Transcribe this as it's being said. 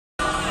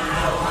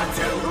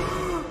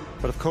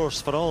But of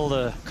course, for all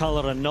the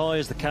colour and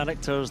noise, the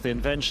characters, the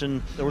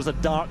invention, there was a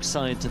dark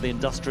side to the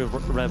Industrial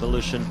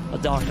Revolution, a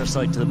darker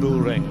side to the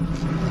bull ring.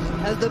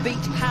 As the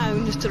beat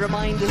pounds to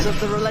remind us of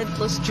the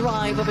relentless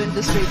drive of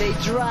industry, they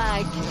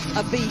drag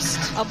a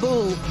beast, a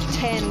bull,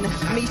 10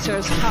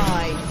 metres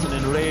high.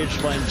 And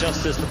enraged by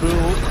injustice, the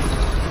bull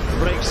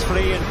breaks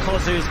free and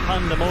causes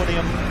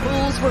pandemonium.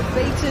 Bulls were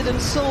baited and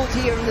sold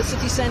here in the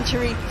city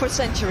centre for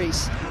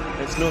centuries.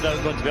 It's no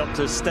doubt going to be up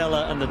to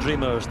Stella and the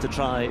Dreamers to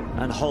try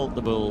and halt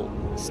the bull.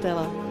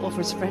 Stella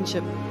offers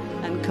friendship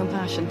and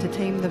compassion to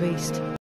tame the beast.